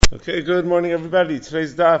Okay, good morning, everybody.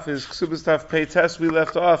 Today's daf is Kesubos daf Pei Tes. We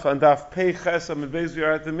left off on daf Pei Ches Amud Beis. We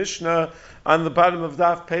are at the Mishnah on the bottom of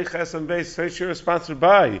daf Pei Ches Amud Beis. Today's share is sponsored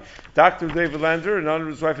by Dr. David Lander in honor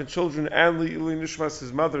of his wife and children, and Li'ili Nishmas,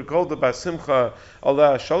 his mother, Golda Bas Simcha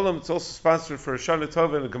Allah Shalom. It's also sponsored for Shana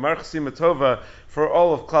Tova and a Gemar Chasima Tova for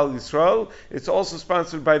all of Klal Yisrael. It's also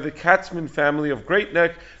sponsored by the Katzman family of Great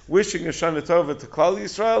Neck, wishing a Shana Tova to Klal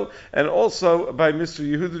Yisrael, and also by Mr.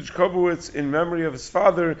 Yehuda Jacobowitz in memory of his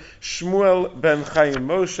father, Shmuel ben Chaim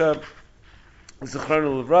Moshe,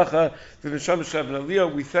 Zichronu Livracha, the Neshama Shevin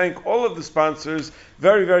Aliyah. We thank all of the sponsors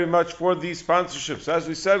very, very much for these sponsorships. As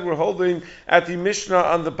we said, we're holding at the Mishnah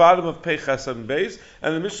on the bottom of Pei Ches Amud Beis,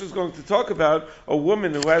 and the Mishnah is going to talk about a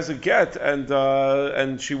woman who has a Gett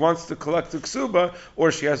and she wants to collect a Kesubah,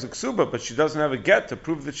 or she has a Kesubah but she doesn't have a Gett to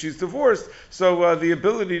prove that she's divorced. So the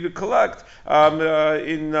ability to collect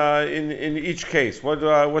in each case,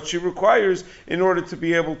 what she requires in order to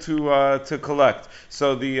be able to collect.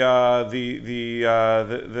 So the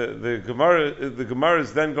Gemara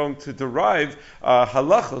is then going to derive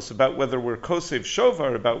halachos about whether we're kosev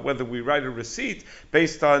shovar, about whether we write a receipt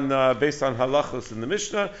based on halachos in the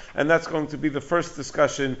Mishnah, and that's going to be the first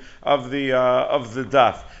discussion of the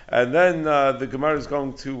daf. And then the Gemara is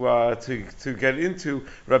going to get into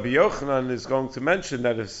Rabbi Yochanan is going to mention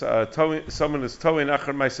that if someone is towing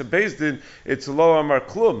achar ma'aseh beis din, it's lo amar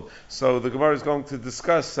klum. So the Gemara is going to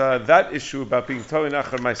discuss that issue about being towing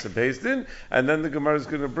achar ma'aseh beis din, and then the Gemara is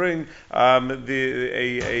going to bring a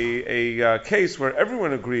case where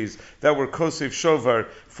everyone agrees that we're kosev shovar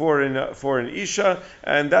for an isha,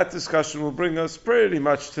 and that discussion will bring us pretty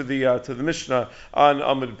much to the Mishnah on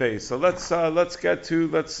Amud Beis. So let's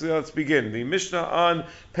begin. The Mishnah on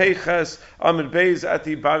Pei Ches Amud Beis at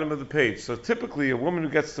the bottom of the page. So typically, a woman who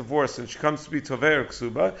gets divorced and she comes to be tovei or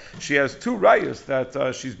Kesubah, she has two rayas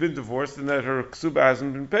that she's been divorced and that her Kesubah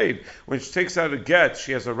hasn't been paid. When she takes out a Gett,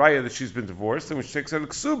 she has a raya that she's been divorced, and when she takes out a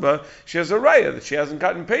Kesubah, she has a raya that she hasn't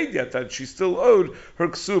gotten paid yet, that she still owed her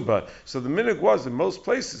Kesubah. So the minhag was in most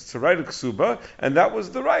places to write a Kesubah, and that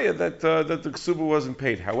was the raya that the Kesubah wasn't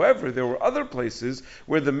paid. However, there were other places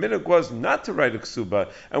where the minhag was not to write a Kesubah,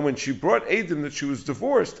 and when she brought Eidim that she was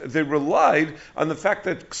divorced, they relied on the fact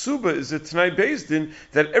that Kesubah is a Tanai Beis Din,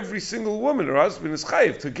 that every single woman, her husband, is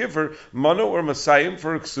chayiv to give her mano or masayim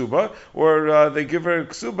for a Kesubah, or they give her a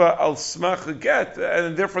Kesubah al smach a Gett,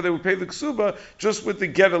 and therefore they would pay the Kesubah just with the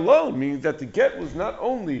Gett alone, meaning that the Gett was not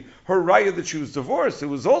only her raya that she was divorced, it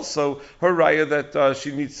was also her raya that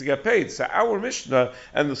she needs to get paid. So our Mishnah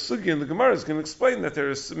and the Sugi and the Gemara is going to explain that there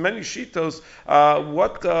are many shitos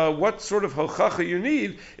what sort of hochacha you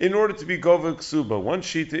need in order to be gova Kesubah. One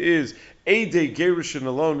shita is a day gerushin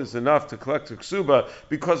alone is enough to collect a Kesubah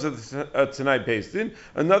because of the Tanai Beis Din.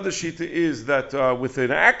 Another shita is that with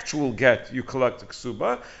an actual get you collect a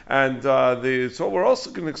Kesubah, and so we're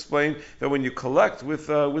also going to explain that when you collect with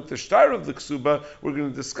the shtar of the Kesubah, we're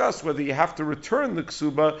going to discuss whether you have to return the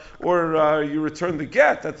Kesubah or you return the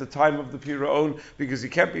get at the time of the Piraon, because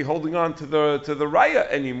you can't be holding on to the raya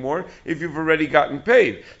anymore if you've already gotten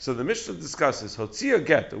paid. So the Mishnah discusses Hotzia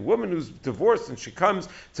Get, a woman who's divorced and she comes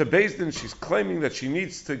to Beis Din. She's claiming that she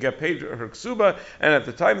needs to get paid her Kesubah, and at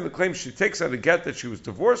the time of the claim she takes out a Gett that she was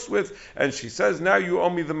divorced with, and she says, now you owe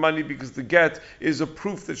me the money because the Gett is a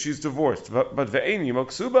proof that she's divorced. But ve'ein yimo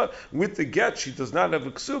Kesubah, with the Gett she does not have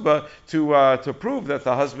a Kesubah to prove that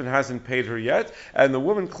the husband hasn't paid her yet, and the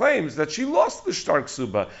woman claims that she lost the shtar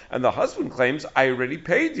Kesubah, and the husband claims, I already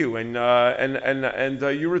paid you, and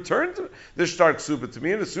you returned the shtar Kesubah to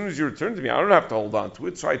me, and as soon as you returned to me, I don't have to hold on to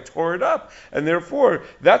it, so I tore it up, and therefore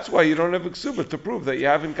that's why you don't have a Kesubah to prove that you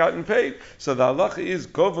haven't gotten paid. So the halacha is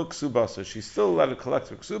gova Kesubah. So she's still allowed to collect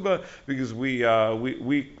her Kesubah because we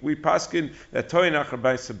paskin that toyin achar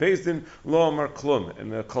ma'aseh beis din lo amar klum,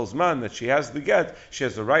 and the kolzman that she has the get, she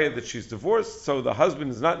has a raya that she's divorced. So the husband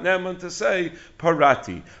is not neman to say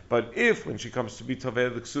parati. But if when she comes to be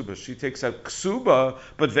tovei the Kesubah, she takes out Kesubah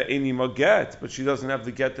but ve'eni ma get, but she doesn't have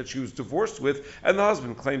the get that she was divorced with, and the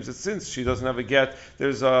husband claims that since she doesn't have a get,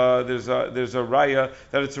 there's a raya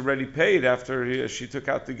that it's already paid after she took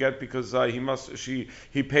out the get because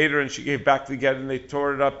he paid her and she gave back the get and they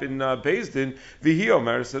tore it up in Beis Din. Vihi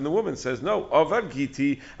omers, and the woman says, no, avad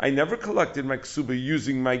giti, I never collected my Kesubah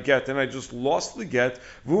using my get and I just lost the get.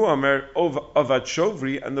 Vu omer avad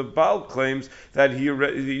shovri, and the Baal claims that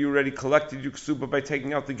you already collected your Kesubah by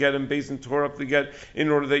taking out the get, and Beis Din tore up the get in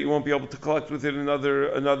order that you won't be able to collect with it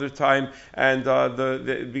another time. And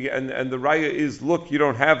the raya is, look, you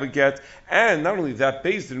don't have a get, and not only that,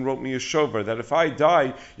 Beis Din wrote wrote me a shover that if I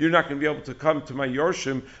die, you're not going to be able to come to my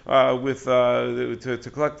yorshim to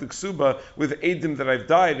collect the Kesubah with Eidim that I've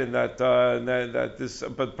died, and that this.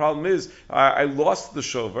 But the problem is, I lost the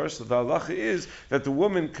shover. So the halacha is that the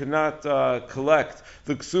woman cannot collect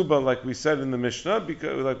the Kesubah like we said in the Mishnah,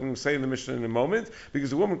 because like we say in the Mishnah in a moment, because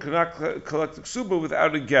the woman cannot collect the Kesubah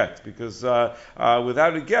without a get, because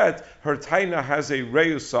without a get, her taina has a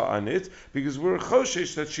reusa on it, because we're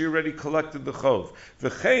choshesh that she already collected the chov.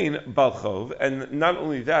 V'chein balchov, and not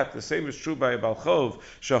only that, the same is true by a balchov,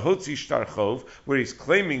 shahotzi shtar chov, where he's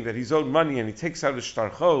claiming that he's owed money and he takes out a shtar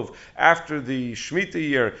chov after the Shemitah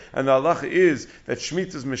year, and the halacha is that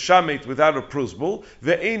Shemitah is mishamet without a pruzbul,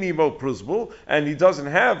 ve'eni mo pruzbul, and he doesn't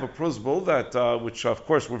have a pruzbul that, which of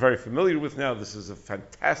course we're very familiar with now. This is a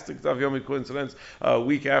fantastic Daf Yomi coincidence, a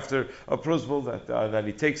week after a pruzbul that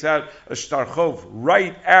he takes out a shtar chov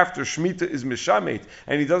right after Shemitah is mishamet,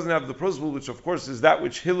 and he doesn't have the pruzbul, which of course is that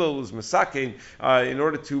which Hillel is masakein, in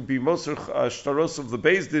order to be moser shtaros of the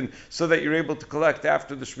Beis Din, so that you're able to collect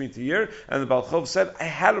after the Shemitah year. And the Balchov said, I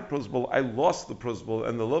had a pruzbul, I lost the pruzbul,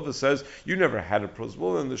 and the Lova says, you never had a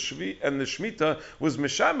pruzbul, and the Shemitah was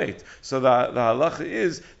mishamet. So the halacha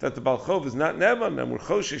is that the Balchov is not nevan, and we're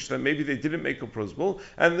choshish that maybe they didn't make a pruzbul,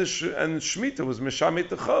 and the Shemitah was mishamet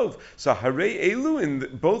the chov. So harei elu,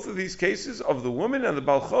 in both of these cases of the woman and the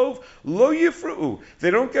Balchov, lo yifra'u,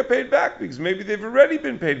 they don't get paid back because maybe they've already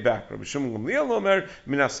been paid back. Rabbi Shimon Gamliel omer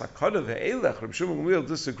minas sakana ve'elech. Rabbi Shimon Gamliel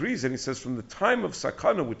disagrees, and he says from the time of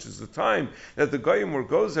sakana, which is the time that the goyim were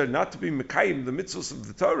goes there not to be mekayim the mitzvos of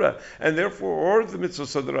the Torah, and therefore, or the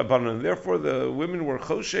mitzvos of the Rabbanan, and therefore the women were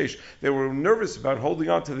choshesh. They were nervous about holding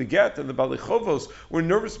on to the get, and the balichovos were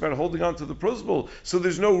nervous about holding on to the pruzbul. So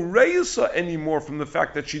there's no reusa anymore from the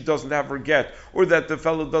fact that she doesn't have her get, or that the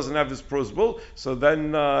fellow doesn't have his pruzbul. So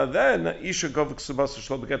then isha gova Kesubos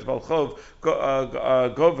shelo beget balchov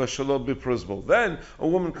gova shelo bepruzbul. Then a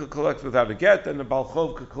woman could collect without a get, and a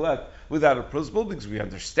balchov could collect without a pruzbul, because we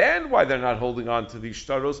understand why they're not holding on to these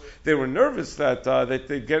shtaros. They were nervous that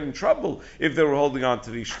they'd get in trouble if they were holding on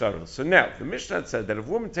to these shtaros. So now, the Mishnah said that if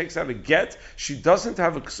a woman takes out a get, she doesn't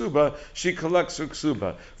have a Kesubah, she collects her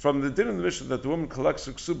Kesubah. From the din of the Mishnah that the woman collects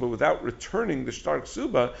her Kesubah without returning the shtar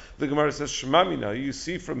Kesubah, the Gemara says, Shemamina, you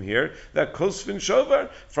see from here that Kosvin Shovar,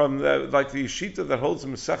 from like the Yeshita that holds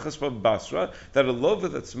in Maseches Bava Basra, that a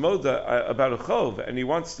lova that's moda about a chov, and he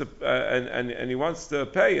wants to and he wants to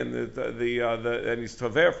pay, and and he's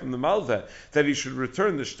tover from the malva, that he should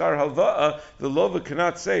return the shtar halva'a. The lova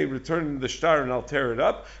cannot say return the shtar and I'll tear it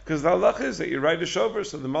up, because the halach is that you write a shover,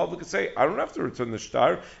 so the malva could say I don't have to return the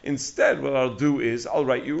shtar. Instead, what I'll do is I'll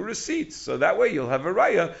write you a receipt, so that way you'll have a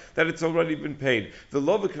raya that it's already been paid. The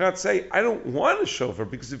lova cannot say I don't want a shover,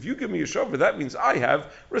 because if you give me a shover, that means I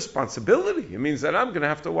have responsibility. It means that I'm going to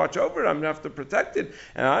have to watch over it, I'm going to have to protect it,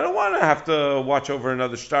 and I don't want to have to watch over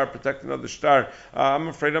another shtar, protect another shtar. I'm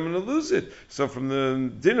afraid I'm going to lose it. So from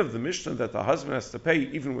the din of the Mishnah that the husband has to pay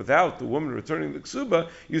even without the woman returning the Kesubah,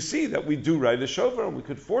 you see that we do write a shover, and we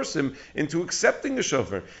could force him into accepting a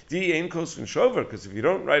shover. Di ein kosvin shover, because if you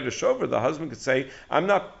don't write a shover, the husband could say, I'm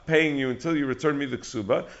not paying you until you return me the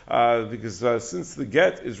Kesubah, because since the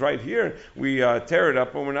get is right here, we tear it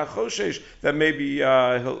up, and we're not choshesh that maybe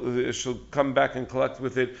she'll come back and collect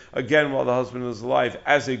with it again while the husband is alive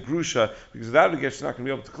as a grusha, because without a get she's not going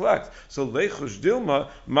to be able to collect. So lechush dilma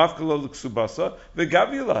mafkalo l'ksubasa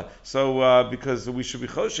v'gavila. So because we should be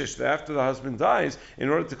choshesh that after the husband dies, in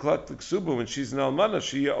order to collect the Kesubah when she's an almana,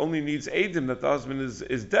 she only needs edim that the husband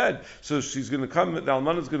is dead. So she's going to come. The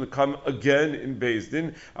almana is going to come again in Beis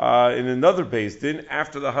Din, in another Beis Din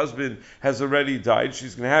after the husband has already died.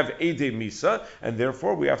 She's going to have edei misa, and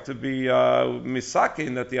therefore we have to be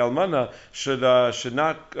misakin that the almana should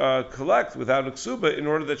not collect without a Kesubah, in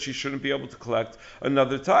order that she shouldn't be able to collect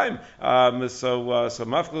another time. So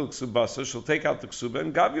mafkal Kesubasa, she'll take out the Kesubah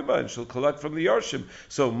and gavyaba, and she'll collect from the Yarshim.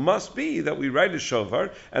 So it must be that we write a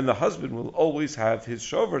shovar, and the husband will always have his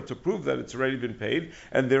shovar to prove that it's already been paid,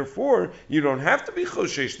 and therefore you don't have to be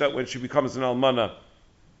choshesh that when she becomes an almana,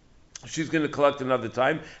 she's going to collect another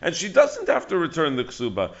time, and she doesn't have to return the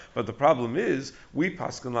Kesubah. But the problem is, we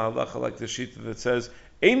paskin la'alacha like the shita that says,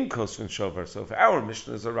 Ein kosvin shovar. So if our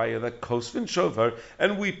Mishnah is a raya that kosvin shovar,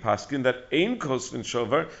 and we paskin that ein kosvin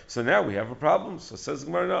shovar, so now we have a problem. So says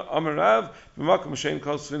Gemara, Amarav b'makom shein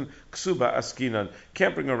kosvin Kesubah askinan.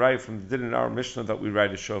 Can't bring a raya from the din in our Mishnah that we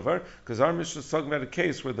write a shovar, because our Mishnah is talking about a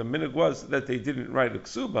case where the minhag was that they didn't write a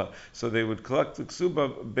Kesubah, so they would collect the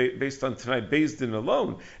Kesubah based on tonight Beis Din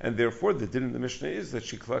alone, and therefore the din in the Mishnah is that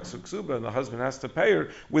she collects a Kesubah, and the husband has to pay her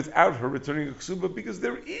without her returning a Kesubah, because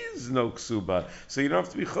there is no Kesubah. So you don't have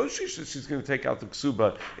have to be choshish that she's going to take out the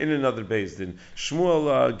ksuba in another beis din.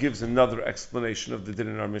 Shmuel gives another explanation of the din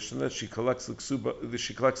in our Mishnah that she collects the ksuba,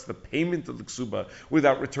 she collects the payment of the ksuba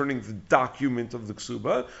without returning the document of the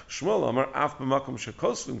ksuba. Shmuel Amar af b'makom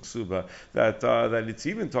shekosvin ksuba, that it's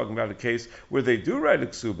even talking about a case where they do write a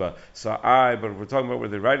ksuba. But we're talking about where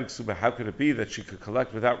they write a ksuba. How could it be that she could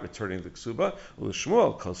collect without returning the ksuba? Well,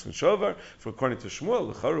 Shmuel kosvin shover. For according to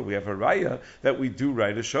Shmuel, we have a raya that we do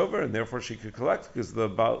write a shover, and therefore she could collect because the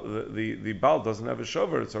Baal doesn't have a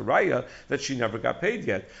shover. It's a raya that she never got paid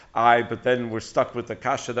yet. But then we're stuck with the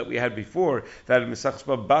kasha that we had before, that in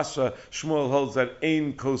Mesachs Basra, Shmuel holds that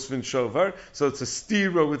ein kosvin shover, so it's a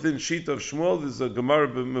stira within sheet of Shmuel. There's a Gemara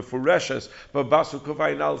b'mefureshes, but Basra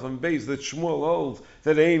Kovayin Alf and Beis that Shmuel holds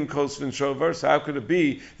that ein kosvin shover. So how could it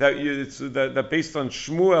be that that based on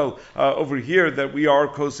Shmuel over here that we are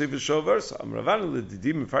kosv shover? So Amravana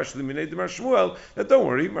l'didim farshli minei demar Shmuel. That don't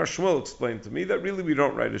worry, Mar Shmuel explained to me that really we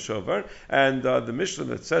don't write a shover, and the Mishnah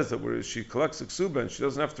that says that where she collects a ksuba and she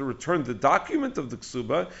doesn't have to return the document of the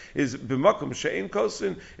ksuba is b'makom she'ein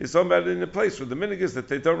kosvin, is talking about in a place where the minig is that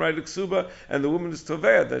they don't write a ksuba and the woman is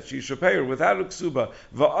tovea that she should pay her without a ksuba.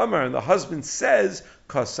 Va'amar, and the husband says,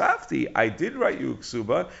 Kasafti, I did write you a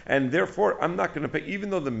ksuba, and therefore I'm not going to pay, even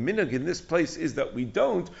though the minig in this place is that we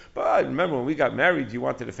don't. But I remember when we got married, you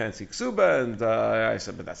wanted a fancy ksuba, and I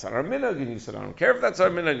said, but that's not our minig, and you said, I don't care if that's our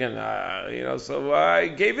minig, and so I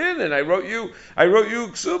gave in, and I wrote you a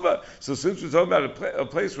ksuba. So since we're talking about a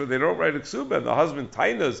place where they don't write a ksuba, and the husband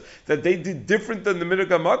tainas that they did different than the minig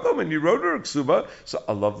hamakom, and you wrote her a ksuba, so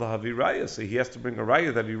I love the havi raya, so he has to bring a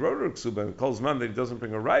raya that he wrote her a ksuba, and calls man that he doesn't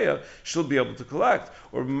bring a raya, she'll be able to collect.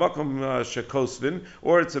 Or makom shekosvin,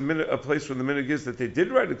 or it's a place where the minig is that they did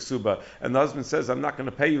write a ksuba, and the husband says, I'm not going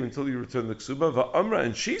to pay you until you return the ksuba. Va'amra,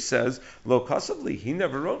 and she says, lo kasavli, he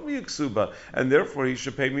never wrote me a ksuba, and therefore he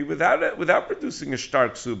should pay me without producing a shtar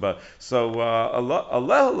ksuba. So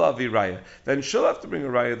aleh raya, then she'll have to bring a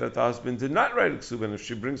raya that the husband did not write a ksuba, and if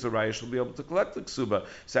she brings a raya, she'll be able to collect the ksuba.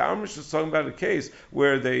 So our Mishnah is talking about a case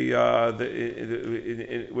where where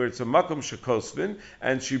it's a makom shekosvin,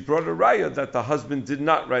 and she brought a raya that the husband did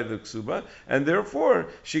not write the ksuba, and therefore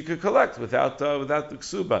she could collect without the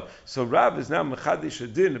ksuba. So Rav is now mechadish a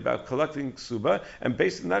din about collecting ksuba, and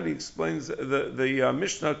based on that he explains the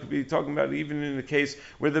Mishnah could be talking about even in a case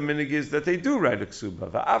where the minig is that they do write a ksuba.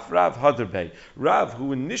 Va'af Rav Haderbei, Rav,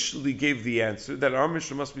 who initially gave the answer that our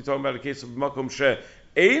Mishnah must be talking about a case of makom she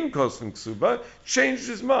ein kosvin ksuba, changed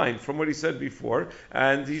his mind from what he said before,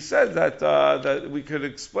 and he said that we could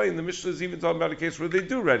explain the Mishnah is even talking about a case where they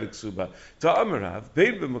do write a ksuba. To Amarav,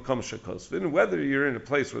 bein b'makom shekosvin, whether you're in a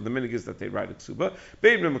place where the minig is that they write a ksuba,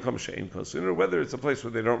 bein b'makom she'ein kosvin, or whether it's a place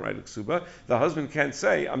where they don't write a ksuba, the husband can't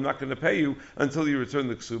say, I'm not going to pay you until you return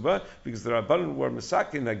the ksuba, because the Rabbanan were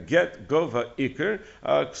masakin that get gova ikr,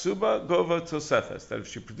 ksuba gova tosefes, that if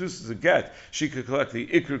she produces a get, she could collect the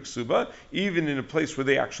ikr ksuba, even in a place where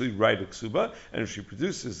they actually write a ksuba, and if she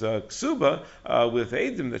produces a ksuba with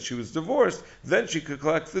Eidim that she was divorced, then she could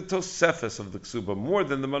collect the tosefes of the ksuba, more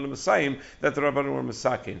than the mana masayim that the Rabbanim were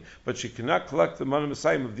masakin. But she cannot collect the mana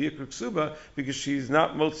masayim of the ikr ksuba because she's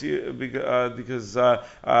not motzi,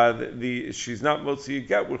 she's not motzi a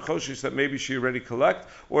get. We're choshish that maybe she already collect,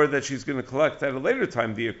 or that she's going to collect at a later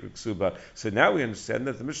time the ikr ksuba. So now we understand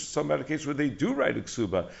that the Mishnah is talking about a case where they do write a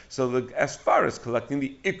ksuba. So as far as collecting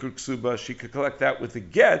the ikr ksuba, she could collect that with the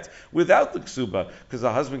get without the ksuba, because the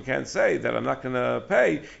husband can't say that I'm not going to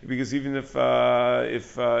pay, because even if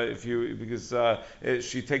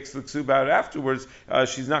she takes the ksuba out afterwards,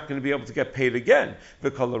 she's not going to be able to get paid again. The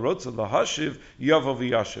kalarotza lahashiv yavo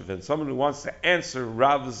v'yashiv, and someone who wants to answer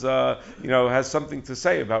Rav's, has something to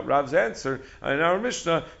say about Rav's answer in our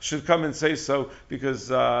Mishnah should come and say so, because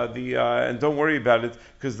and don't worry about it,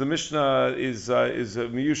 because the Mishnah is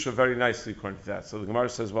miyusha very nicely according to that. So the Gemara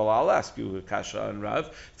says, well, I'll ask you Kasha and Rav.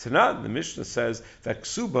 Tanat, the Mishnah says that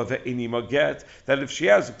ksuba ve'enima get, that if she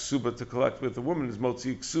has a ksuba to collect with, the woman is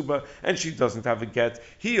motzi ksuba and she doesn't have a get,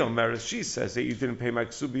 he omeres, she says that you didn't pay my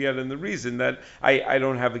ksuba yet, and the reason that I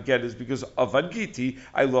don't have a get is because of adgiti,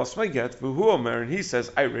 I lost my get, v'hu omer, and he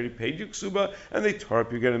says I already paid you ksuba, and they tore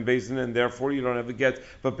up your get in Beis Din, and therefore you don't have a get,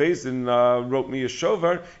 but Beis Din wrote me a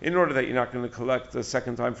shovar in order that you're not going to collect the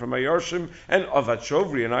second time from my yarshim, and avad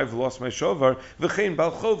shovri, and I've lost my shovar, v'chein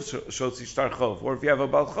bal chov shotzi shtar chov, or if you have a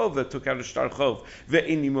balchov that took out a shtar chov,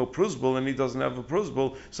 ve'enimo pruzbul, and he doesn't have a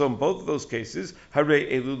pruzbul, so in both of those cases, hare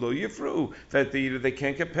elu lo yifru, that they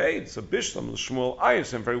can't get paid. So bishlam l'shmuel, I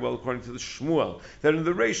understand very well according to the Shmuel that in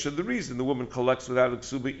the Reisha, the reason the woman collects without a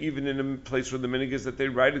ksuba, even in a place where the minig is that they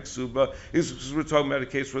write a ksuba, is because we're talking about a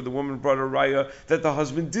case where the woman brought a raya that the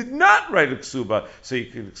husband did not write a ksuba. So you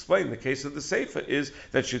can explain the case of the seifa is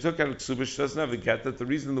that she took out a ksuba, she doesn't have a get, that the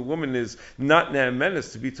reason the woman is not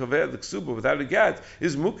ne'emenes to be toveh the ksuba without a get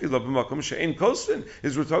is mukila b'makom she'en kosvin,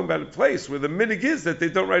 is we're talking about a place where the minig is that they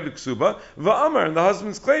don't write a ksuba, va'amar, and the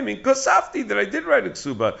husband's claiming kosafti, that I did write a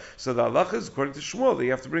ksuba. So the halacha is according to Shmuel that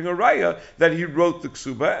you have to bring a raya that he wrote the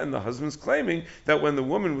ksuba, and the husband's claiming that when the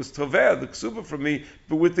woman was toveh the ksuba from me,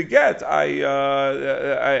 but with the get,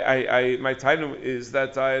 my title is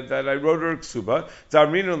that I wrote her a ksuba,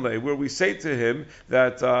 Darminole, where we say to him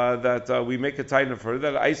that we make a title for her,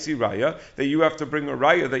 that I see raya, that you have to bring a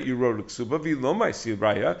raya that you wrote a ksuba, vilom I see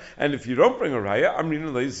raya, and if you don't bring a raya,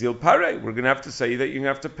 Amrinole zil pare, we're going to have to say that you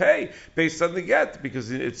have to pay based on the get,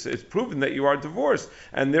 because it's proven that you are divorced,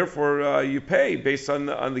 and therefore you pay based on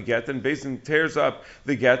the get, and based on tears up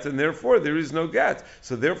the get, and therefore there is no get.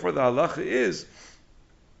 So therefore the halacha is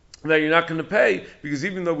that you're not going to pay, because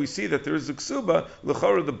even though we see that there is a ksuba,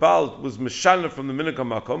 l'chora the Baal was meshana from the minhag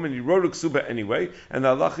makom, and he wrote a ksuba anyway, and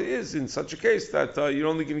the halacha is in such a case that you're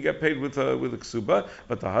only going to get paid with a ksuba,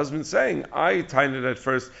 but the husband's saying, I tied it at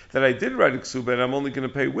first that I did write a ksuba, and I'm only going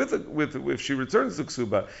to pay with if she returns the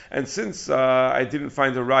ksuba, and since I didn't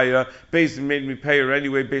find a raya, Beis Din made me pay her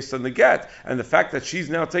anyway based on the get, and the fact that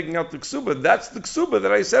she's now taking out the ksuba, that's the ksuba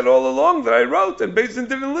that I said all along that I wrote, and Beis Din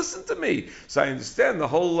didn't listen to me. So I understand the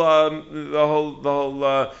whole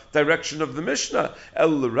direction of the Mishnah.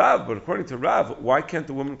 El Rav, but according to Rav, why can't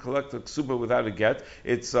the woman collect a ksuba without a get?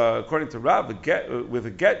 It's according to Rav, with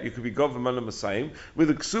a get you could be government masayim. With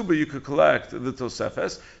a ksuba you could collect the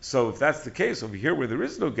tosefes. So if that's the case over here where there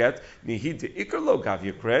is no get, nihid the ikr lo gav,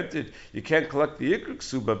 you granted you can't collect the ikr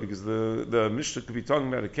ksuba because the Mishnah could be talking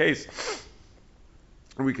about a case.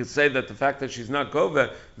 We could say that the fact that she's not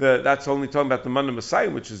gova, that's only talking about the mana Messiah,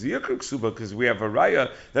 which is the Yikr Ksuba, because we have a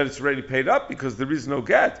raya that it's already paid up because there is no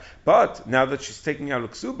get. But now that she's taking out a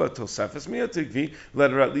Ksuba, Tosefes Miyatigvi,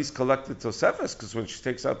 let her at least collect the Tosefes, because when she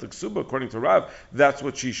takes out the Ksuba, according to Rav, that's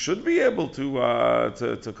what she should be able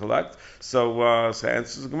to collect. So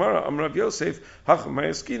answers the Gemara, Amrav Yosef, Hacham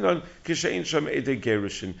Mayaskinon, Kishain Sham Ede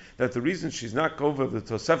Gerishin, that the reason she's not gova the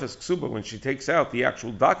Tosefes Ksuba when she takes out the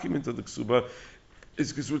actual document of the Ksuba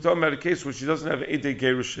is because we're talking about a case where she doesn't have Eidei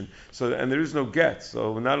Gerushin, and there is no get.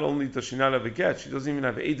 So not only does she not have a get, she doesn't even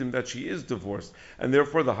have Eidim that she is divorced, and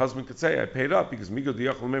therefore the husband could say, "I paid up," because Migo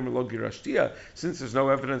Yachol Meimer Lo Girashtia. Since there's no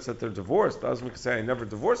evidence that they're divorced, the husband could say, "I never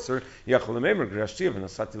divorced her." Yachol Meimer Girashtia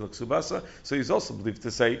v'Nasati L'Ksubasa. So he's also believed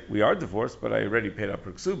to say, "We are divorced, but I already paid up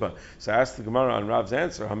her ksuba." So I asked the Gemara on Rav's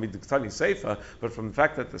answer, Hamid Diktani Seifa, but from the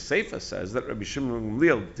fact that the Seifa says that Rabbi Shimon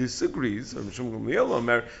Gamliel disagrees, Rabbi Shimon Gamliel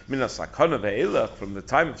Omer Mina Sakana Ve'elach, from the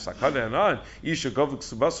time of Sakana and on, Isha Gov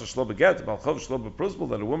Ksubasa Shlo Beget, Balchov Shlo Bepruzbul,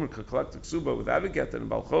 that a woman could collect a ksuba without a get, and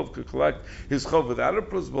Balchov could collect his chov without a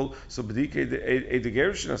pruzbul. So B'dike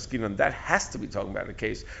Edegerishin Askinan, that has to be talking about a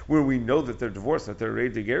case where we know that they're divorced, that they're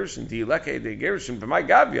Edegerishin, Diileka Edegerishin, B'may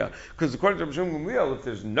Gavya, because according to Rabbi Shimon Gamliel, if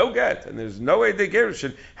there's no get and there's no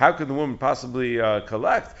Edegerishin, how could the woman possibly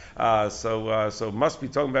collect? So must be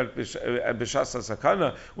talking about B'shas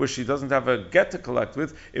Sakana, where she doesn't have a get to collect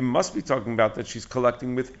with. It must be talking about that she's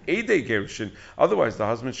collecting with Eidei Gerushin. Otherwise, the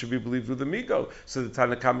husband should be believed with a migo. So the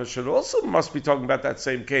Tanakama should also must be talking about that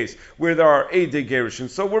same case where there are Eidei Gerushin.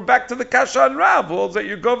 So we're back to the Kasha and Rav, holds that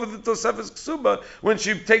you go with the Tosefes Ksuba when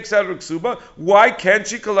she takes out her Ksuba. Why can't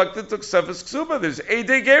she collect the Tosefes Ksuba? There's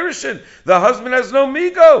Eidei Gerushin. The husband has no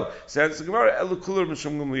migo. Says the Gemara, Elukular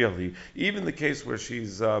Mishum Gamlieli. Even the case where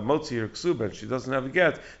she's motzi her Ksuba and she doesn't have a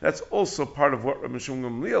get, that's also part of what Mishum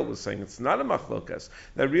Gamliel was saying. It's not a machlokas.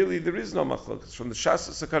 That really there is no machlokas. From the Shas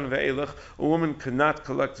Sakana Ve'elach, a woman cannot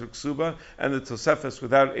collect her ksuba and the tosefes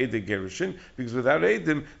without Eidei Gerushin, because without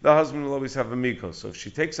Eidim, the husband will always have a miko. So if she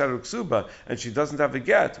takes out her ksuba and she doesn't have a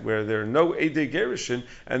get, where there are no Eidei Gerushin,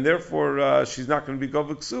 and therefore she's not going to be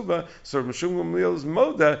gova ksuba, so Mishum Gamliel is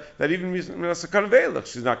moda that even Sakana Ve'elach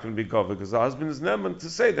she's not going to be gova, because the husband is neman to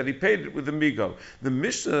say that he paid it with a migo. The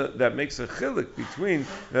Mishnah that makes a chilik between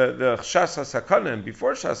the Shas Sakana and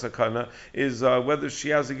before Shas Sakana is whether she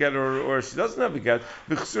has a get or she doesn't have have a get.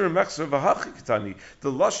 The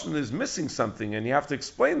lashon is missing something, and you have to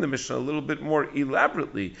explain the Mishnah a little bit more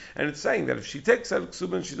elaborately. And it's saying that if she takes out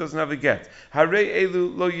ksuba and she doesn't have a get, harei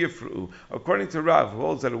elu lo yifru. According to Rav, who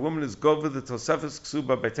holds that a woman is gova the tosefes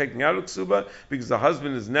ksuba by taking out a ksuba because the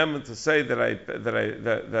husband is neman to say that I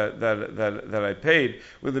paid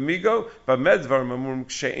with a migo. But medvar mamurim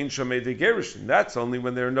she'ein shomei de gerushin. That's only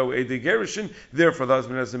when there are no ede gerushin. Therefore, the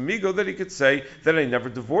husband has a migo that he could say that I never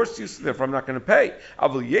divorced you, so therefore I'm not going to pay.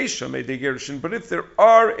 Avol yesham ede gerushin. But if there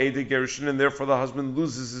are ede gerushin and therefore the husband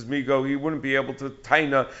loses his migo, he wouldn't be able to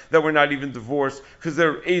taina that we're not even divorced because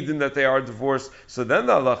they're aidin that they are divorced. So then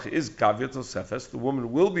the halach is gavya tosefes. The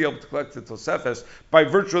woman will be able to collect the tosefes by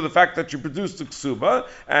virtue of the fact that she produced the ksuba,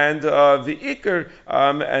 and the ikr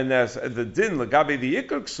and as the din lagabe the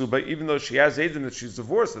ikr ksuba, even though she has aidin that she's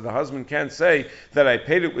divorced, that the husband can't say that I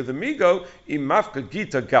paid it with a migo. Imafka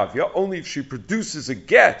gita gavya. Only if she produces a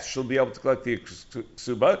get, she'll be able to collect the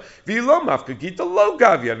ksuba. V'lo mafka gita lo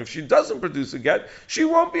gavya. And if she doesn't produce a get, she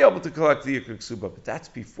won't be able to collect the ikr ksuba. But that's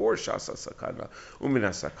before shasa sakana.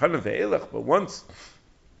 Umina sakana ve'elech. But once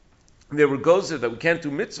there were gozer that we can't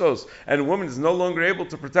do mitzvos, and a woman is no longer able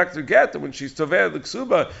to protect her get, and when she's toveh the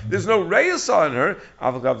ksuba, there's no reyes on her.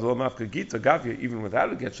 Even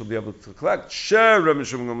without a get, she'll be able to collect. Because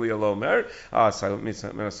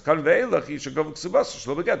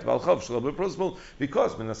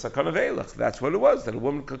that's what it was, that a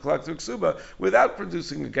woman could collect her ksuba without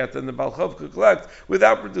producing a get, and the balchov could collect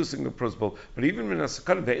without producing a prosbul. But even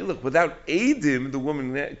without edim, the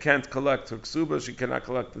woman can't collect her ksuba. She cannot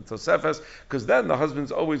collect the tosef, because then the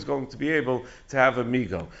husband's always going to be able to have a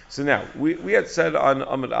migo. So now, we had said on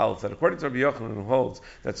Amud Aleph that according to Rabbi Yochanan, who holds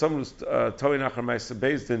that someone who's toei nachar ma'aseh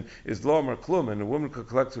beis din is lo amar klum, and a woman could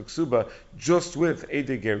collect her ksuba just with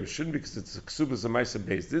Eidei Gerushin, because it's a ksuba is a ma'aseh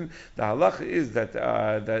beis din. The halacha is that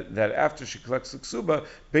after she collects the ksuba,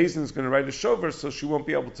 beis din is going to write a shover, so she won't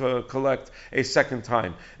be able to collect a second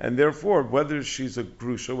time. And therefore, whether she's a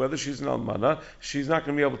grusha, whether she's an almana, she's not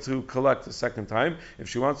going to be able to collect a second time. If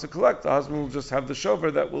she wants to collect, the husband will just have the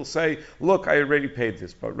shover that will say, look, I already paid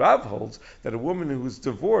this. But Rav holds that a woman who is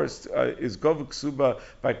divorced is gova ksuba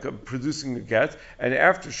by producing the get, and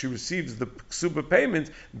after she receives the ksuba payment,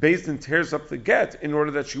 beis din tears up the get in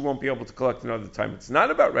order that she won't be able to collect another time. It's not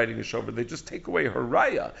about writing a shover, they just take away her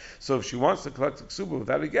raya. So if she wants to collect the ksuba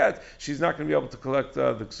without a get, she's not going to be able to collect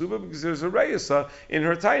the ksuba because there's a rayasa in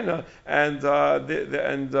her taina, and a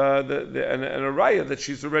raya that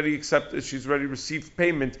she's already accepted, she's already received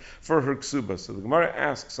payment for her ksuba. So the Gemara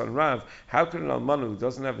asks on Rav, how can an almana who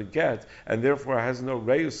doesn't have a get and therefore has no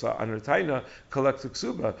reyusa on her taina collect the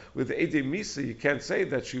ksuba? With Eidei Misa, you can't say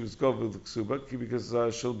that she was gova with the ksuba because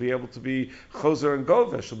she'll be able to be chozer and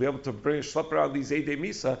gova. She'll be able to schlep around these Eidei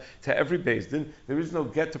Misa to every beis din. There is no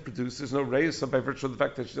get to produce. There's no reyusa by virtue of the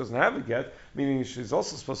fact that she doesn't have a get, meaning she's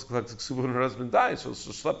also supposed to collect the ksuba when her husband dies. So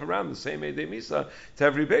she'll schlep around the same Eidei Misa to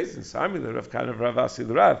every beis din. So I'm the Rav kind of Rav Asi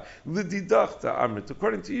the Rav. L'didachta Amrit.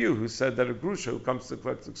 According to you, who said that a grusha who comes to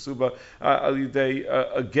collect the ksuba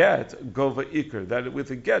a get gova ikr, that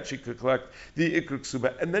with a get she could collect the ikr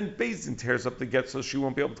ksuba, and then beis din tears up the get so she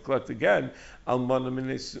won't be able to collect again. Almana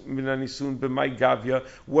minanisun b'may gavya.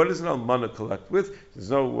 What does an almana collect with? There's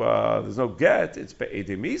no get. It's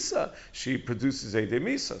be'edei misa. She produces edei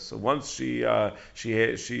misa. So once she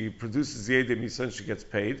produces the edei misa and she gets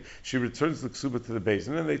paid, she returns the ksuba to the beis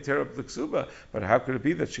din and they tear up the ksuba. But how could it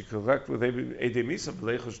be that she collect with edei misa?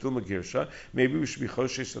 Maybe we should be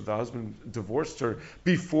choshesh that the husband divorced her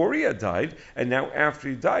before he had died, and now after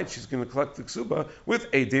he died, she's going to collect the ksuba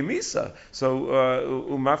with edei misa. So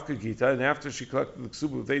umafka gita, and after she collected the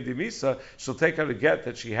ksuba with edei misa, she'll take out a get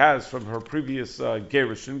that she has from her previous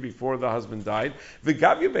gerushin before the husband died,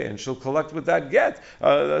 v'gavyabe, and she'll collect with that get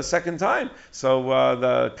a second time. So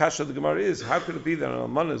the kasha of the Gemara is, how could it be that an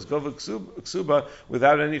almana is gova ksuba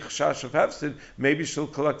without any chashash of hefsid? Maybe she'll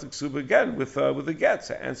collect the ksuba again with a get.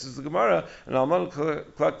 So answers the Gemara, an almana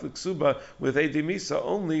collect the ksuba with edei misa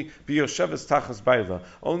only b'yosheves tachas baila,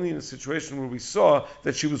 only in a situation where we saw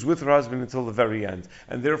that she was with her husband until the very end,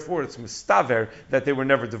 and therefore it's mistaver that they were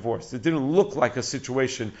never divorced. It didn't look like a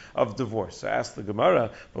situation of divorce. So I asked the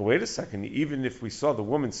Gemara, but wait a second, even if we saw the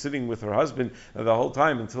woman sitting with her husband the whole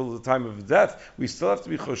time until the time of death, we still have to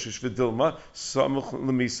be choshesh v'dilma samuch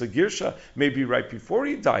lemisa girsha. Maybe right before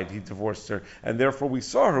he died, he divorced her, and therefore we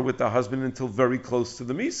saw her with the husband until very close to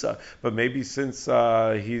the lemisa. But maybe since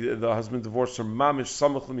the husband divorced her mamish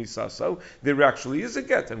samach lemisa, so there actually is a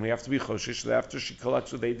get, and we have to be choshish that after she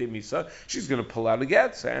collects with Eidei Misa, she's going to pull out a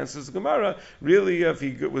get. So answers the Gemara, really, if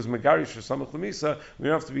he was megarish for samach lemisa, we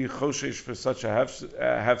don't have to be choshish for such a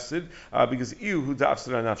hefsid, because iu hu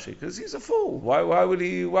da'afsir nafshi, because he's a fool. Why would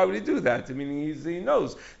he do that? I mean, he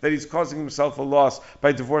knows that he's causing himself a loss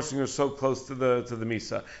by divorcing her so close to the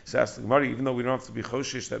Misa. So ask the Gemara, even though we don't have to be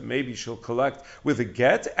choshish that maybe she'll collect with a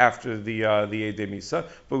get after the Eidei Misa,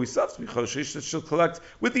 but we still have to be choshish that she'll collect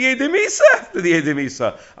with the Eidei Misa after the Eidei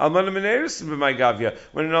Misa. Almana min erisin b'may gavya.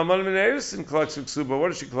 When an almana min erisin collects a ksuba, what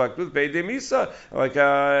does she collect with? Beidei Misa. Like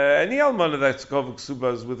any almana that's called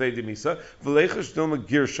ksuba is with Eidei Misa. V'leichash dilma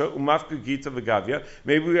girsha umafka gita v'gavya.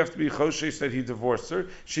 Maybe we have to be choshish that he divorced her.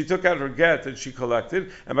 She took out her get and she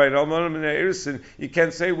collected. And by an almana min erisin, you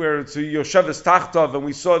can't say where it's Yosheves Tachtov and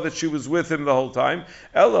we saw that she was with him the whole time.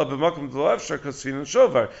 Ella b'makom d'lo'efshar kasvin and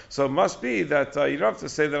shovar. So it must be that you don't have to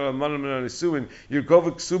say that almana min nisuin you're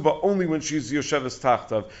gova ksuba only when she's Yosheves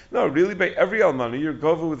Tachtov. No, really, by every almana you're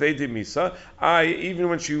gova with Eidei Misa. Even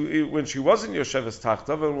when she wasn't Yosheves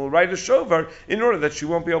Tachtov, and we'll write a shovar in order that she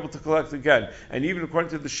won't be able to collect again. And even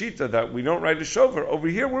according to the shita that we don't write a shovar over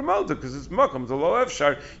here, we're molda because it's makom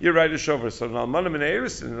d'lo'efshar. You write a shovar. So an almana min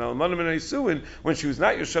erisin and almana min nisuin when she was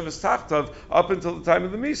not Yosheves Tachtov up until the time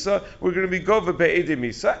of the Misa, we're going to be gova be'edei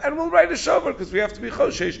Misa, and we'll write a shover because we have to be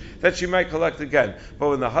choshesh that she might collect again. But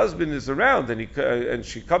when the husband is around and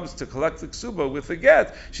she comes to collect the ksuba with a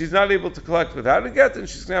get, she's not able to collect without a get, and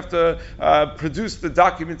she's going to have to produce the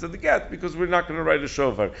document of the get because we're not going to write a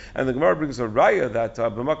shover. And the Gemara brings a raya that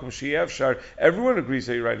b'makom she'efshar, everyone agrees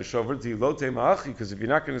that you write a shover dilote ma'achi, because if you're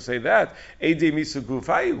not going to say that edei Misa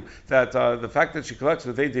gufayu, that the fact that she collects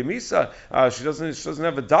with edei Misa, she doesn't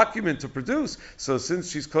have a document to produce. So since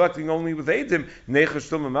she's collecting only with Eidim,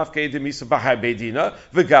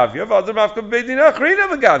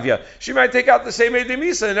 she might take out the same Eidim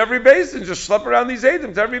Misa in every basin, just schlep around these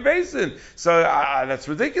Eidim to every basin. So that's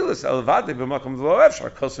ridiculous. So it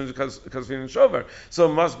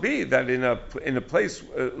must be that in a place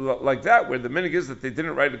like that where the minig is that they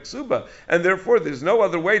didn't write a ksuba, and therefore there's no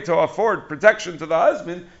other way to afford protection to the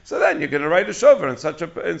husband, so then you're going to write a shover in such a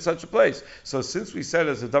place. So since we said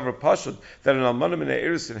as a davar pashut that an almana min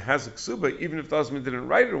erisin has a ksuba, even if the husband didn't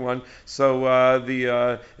write her one, so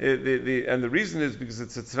the reason is because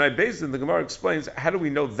it's a Tanai Beis. The Gemara explains how do we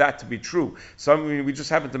know that to be true. So we just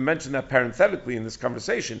happen to mention that parenthetically in this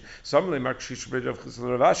conversation. So how do I know that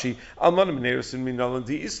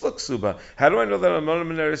almana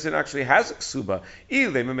min erisin actually has a ksuba?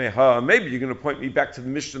 Maybe you're going to point me back to the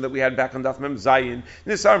Mishnah that we had back on Daf Mem Zayin.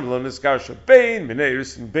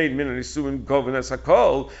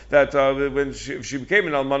 That when she became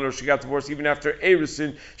an almana, she got divorced even after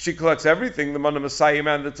erisin, she collects everything, the mana Masayim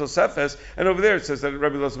and the Tosefes. And over there it says that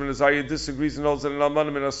Rabbi Elazar ben Azariah disagrees and holds that an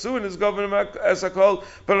almana min asuin is governed as a kol,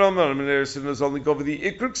 but an almana min erisin is only governed the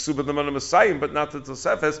ikr ksuba, the mana Masayim, but not the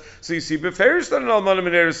Tosefes. So you see, beferish that an almana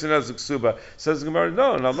min erisin has a ksuba. Says the Gemara,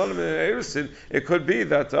 no, an almana min erisin, it could be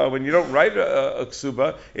that when you don't write a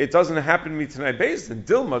ksuba, it doesn't happen to me tonight based in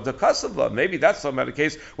Dilma the Kasavla. Maybe that's some a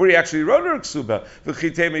case where he actually wrote her a ksuba.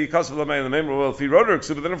 Well, if he wrote her a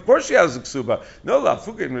ksuba, then of course she has a ksuba. No, la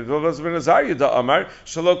fukin ben Azariah da Amar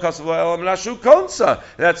shalo kasavla elam nashu konsa.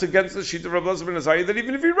 That's against the sheet of Rabbi Elazar ben Azariah that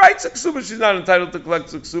even if he writes a ksuba, she's not entitled to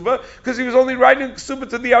collect a ksuba because he was only writing a ksuba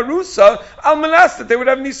to the arusa almanas that they would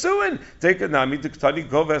have nisuin. Take a nami diktani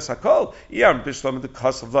goves hakol. Iyam bishlam the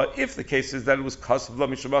kasavla. If the case is that it was kasavla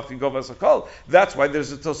mishamachti goves hakol, that's why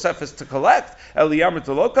there's a tosefes to collect. Eliyam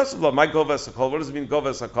to lo kasavla. My goves hakol. What does it mean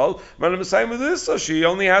goves hakol? Mana Masayim with this, so she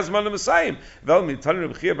only has mana Masayim.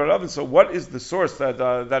 So what is the source that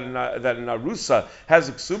an arusa has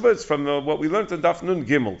a ksuba? It's from what we learned in Daf Nun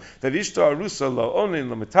Gimel, that ishto arusa lo onin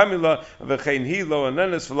lo metamila v'chein hi lo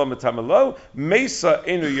anenes v'lo metamilo mesa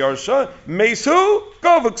enu yarsha mesu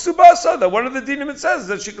go v'ksubasa. That one of the dinim it says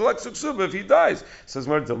that she collects a ksuba if he dies. It says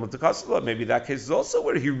maybe that case is also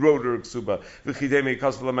where he wrote her a ksuba.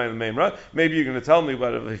 Maybe you're going to tell me,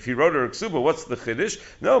 but if he wrote her a ksuba, what's the chiddush?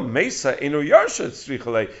 No, mesa enu yarsha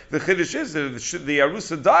tzrichalei. The chiddush is that the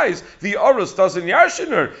arusa dies, the arus doesn't yarshin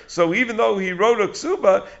her. So even though he wrote a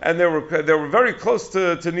ksuba and they were very close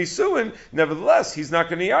to nisuin, nevertheless he's not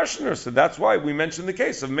going to yarshin her. So that's why we mentioned the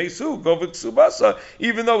case of mesu govik ksubasa,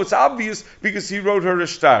 even though it's obvious because he wrote her a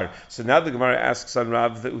shtar. So now the Gemara asks on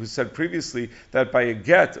Rav who said previously that by a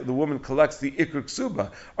get the woman collects the ikr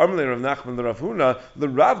ksuba. Armle Rav Nachman the Rav Huna the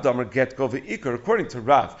Rav Damer get go the ikr. According to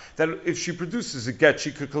Rav, that if she produces a get,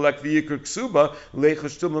 she could collect the ikr ksuba.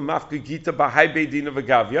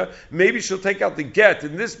 Maybe she'll take out the get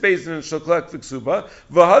in this basin and she'll collect collect the Kesubah,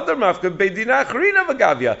 v'hadar mafka beidina acharina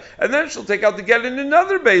v'gavya, and then she'll take out the get in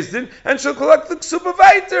another Beis Din, and she'll collect the Kesubah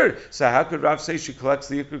weiter. So how could Rav say she collects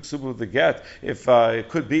the Ikr Kesubah with the get, if it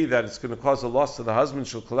could be that it's going to cause a loss to the husband,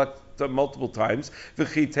 she'll collect multiple times.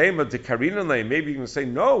 Maybe you can say,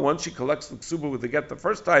 no, once she collects the Kesubah with the get the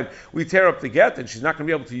first time, we tear up the get, and she's not going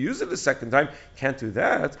to be able to use it the second time. Can't do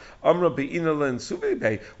that.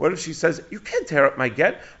 What if she says, you can't tear up my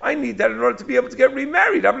get, I need that in order to be able to get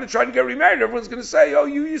remarried. I'm going to try to get remarried. Everyone's going to say, oh,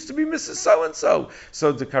 you used to be Mrs. So-and-so.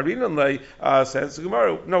 So the Karinanle says to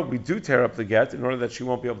Gemara, no, we do tear up the get in order that she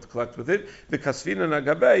won't be able to collect with it. The Kasvina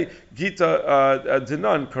Nagabe, Gita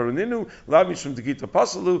Dinan Karuninu, Lamishum de Gita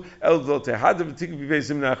Pasalu,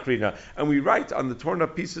 and we write on the torn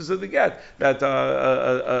up pieces of the get that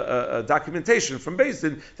a documentation from Beis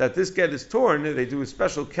Din that this get is torn. They do a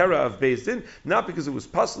special kera of Beis Din, not because it was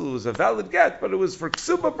pasul, it was a valid get, but it was for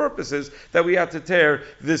Kesubah purposes that we had to tear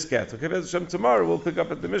this get. Okay, tomorrow we'll pick up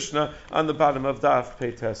at the Mishnah on the bottom of Daf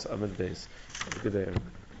Peites Amud Beis. Have a good day,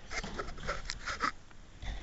 everybody.